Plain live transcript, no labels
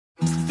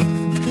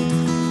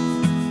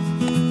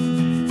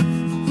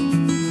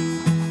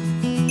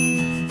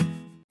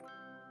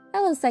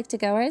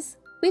Psych2Goers!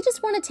 We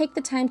just want to take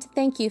the time to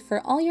thank you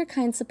for all your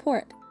kind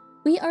support.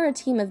 We are a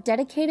team of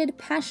dedicated,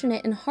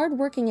 passionate, and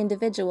hard-working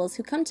individuals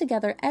who come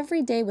together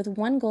every day with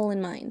one goal in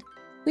mind.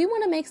 We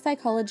want to make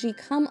psychology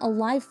come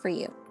alive for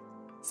you.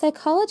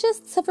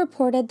 Psychologists have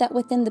reported that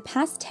within the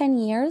past 10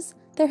 years,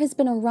 there has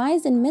been a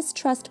rise in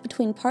mistrust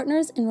between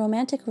partners in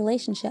romantic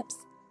relationships.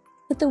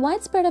 With the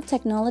widespread of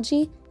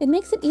technology, it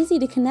makes it easy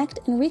to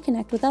connect and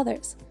reconnect with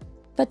others.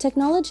 But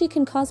technology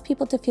can cause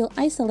people to feel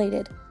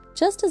isolated,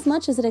 just as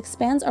much as it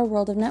expands our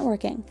world of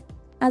networking.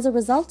 As a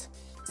result,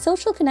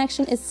 social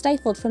connection is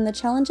stifled from the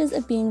challenges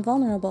of being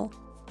vulnerable.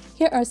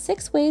 Here are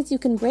 6 ways you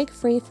can break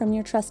free from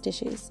your trust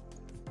issues.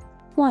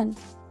 1.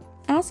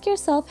 Ask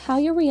yourself how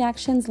your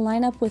reactions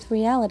line up with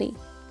reality.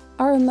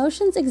 Our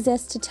emotions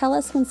exist to tell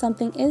us when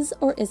something is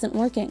or isn't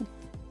working,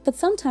 but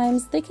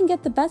sometimes they can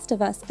get the best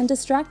of us and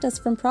distract us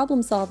from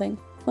problem solving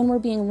when we're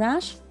being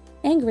rash,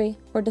 angry,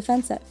 or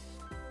defensive.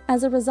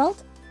 As a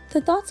result, the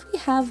thoughts we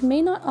have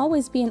may not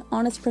always be an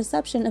honest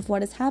perception of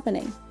what is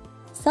happening.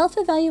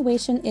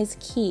 Self-evaluation is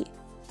key.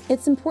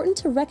 It's important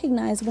to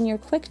recognize when you're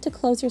quick to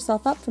close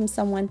yourself up from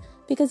someone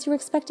because you're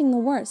expecting the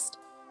worst,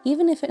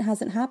 even if it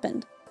hasn't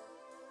happened.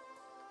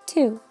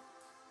 2.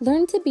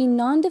 Learn to be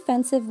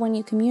non-defensive when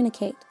you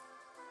communicate.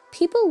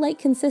 People like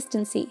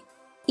consistency.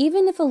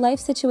 Even if a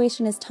life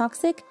situation is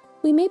toxic,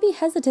 we may be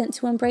hesitant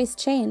to embrace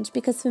change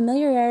because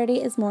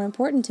familiarity is more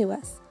important to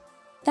us.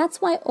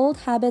 That's why old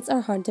habits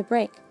are hard to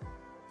break.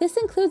 This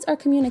includes our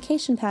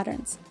communication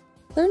patterns.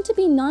 Learn to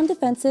be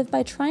non-defensive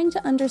by trying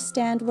to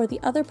understand where the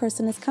other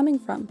person is coming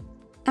from.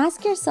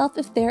 Ask yourself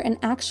if they're an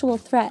actual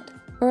threat,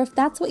 or if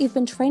that's what you've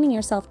been training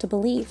yourself to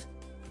believe.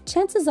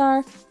 Chances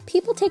are,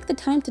 people take the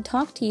time to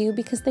talk to you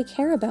because they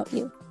care about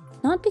you,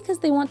 not because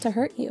they want to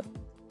hurt you.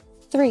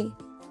 3.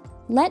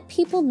 Let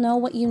people know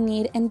what you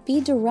need and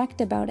be direct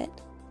about it.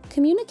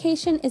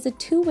 Communication is a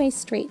two-way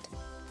street.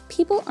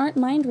 People aren't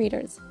mind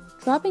readers.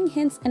 Dropping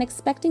hints and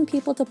expecting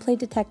people to play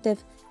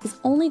detective is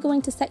only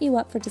going to set you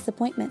up for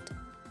disappointment.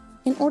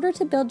 In order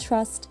to build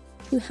trust,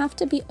 you have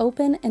to be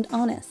open and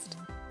honest.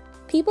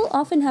 People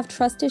often have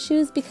trust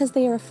issues because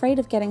they are afraid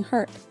of getting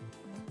hurt.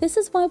 This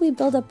is why we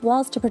build up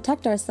walls to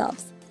protect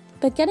ourselves,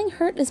 but getting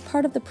hurt is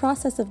part of the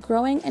process of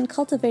growing and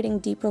cultivating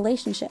deep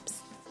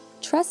relationships.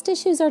 Trust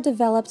issues are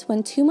developed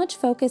when too much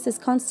focus is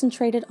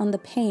concentrated on the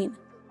pain,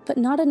 but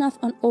not enough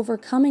on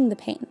overcoming the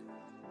pain.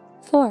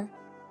 4.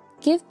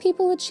 Give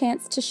people a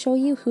chance to show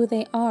you who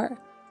they are.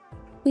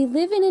 We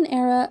live in an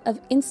era of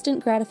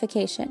instant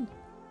gratification.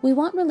 We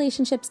want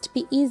relationships to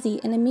be easy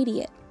and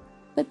immediate,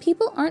 but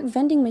people aren't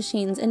vending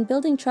machines, and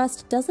building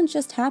trust doesn't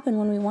just happen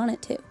when we want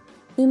it to.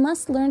 We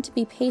must learn to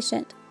be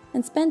patient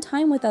and spend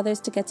time with others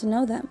to get to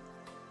know them.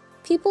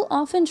 People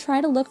often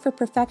try to look for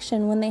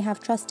perfection when they have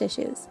trust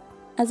issues.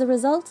 As a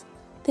result,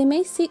 they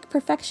may seek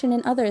perfection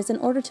in others in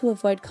order to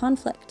avoid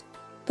conflict.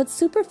 But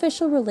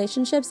superficial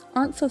relationships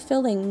aren't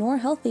fulfilling nor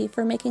healthy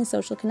for making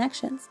social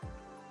connections.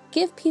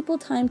 Give people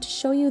time to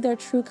show you their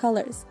true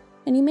colors,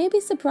 and you may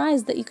be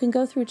surprised that you can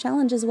go through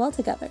challenges well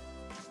together.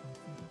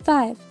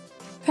 5.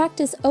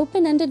 Practice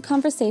open-ended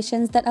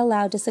conversations that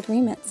allow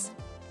disagreements.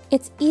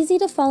 It's easy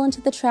to fall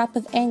into the trap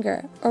of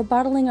anger or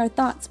bottling our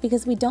thoughts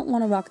because we don't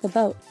want to rock the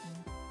boat.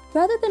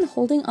 Rather than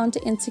holding on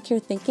to insecure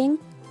thinking,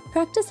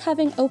 practice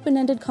having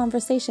open-ended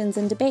conversations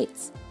and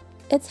debates.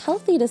 It's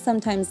healthy to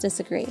sometimes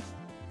disagree,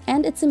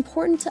 and it's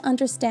important to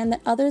understand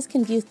that others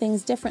can view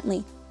things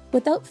differently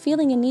without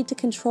feeling a need to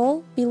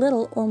control,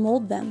 belittle, or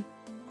mold them.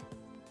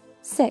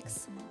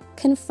 6.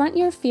 Confront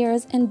your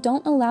fears and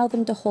don't allow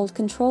them to hold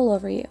control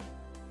over you.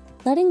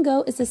 Letting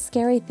go is a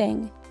scary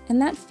thing,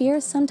 and that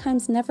fear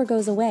sometimes never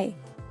goes away,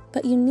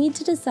 but you need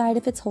to decide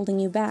if it's holding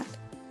you back.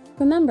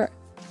 Remember,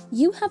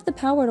 you have the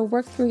power to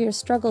work through your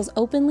struggles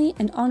openly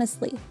and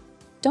honestly.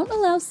 Don't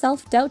allow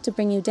self-doubt to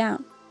bring you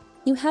down.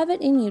 You have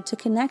it in you to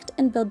connect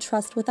and build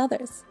trust with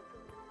others.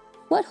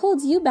 What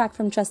holds you back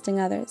from trusting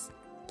others?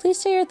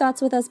 Please share your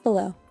thoughts with us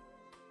below.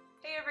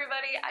 Hey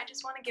everybody, I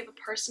just want to give a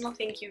personal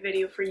thank you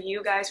video for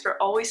you guys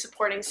for always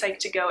supporting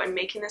Psych2Go and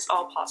making this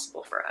all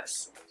possible for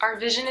us. Our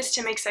vision is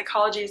to make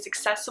psychology as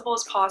accessible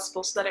as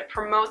possible so that it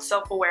promotes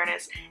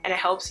self-awareness and it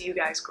helps you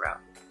guys grow.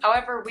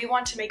 However, we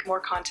want to make more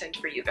content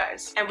for you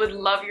guys and would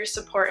love your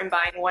support in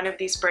buying one of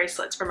these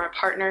bracelets from our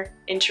partner,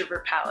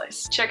 Introvert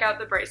Palace. Check out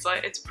the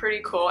bracelet, it's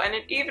pretty cool, and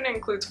it even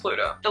includes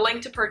Pluto. The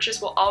link to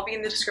purchase will all be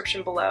in the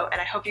description below, and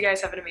I hope you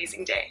guys have an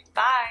amazing day.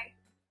 Bye!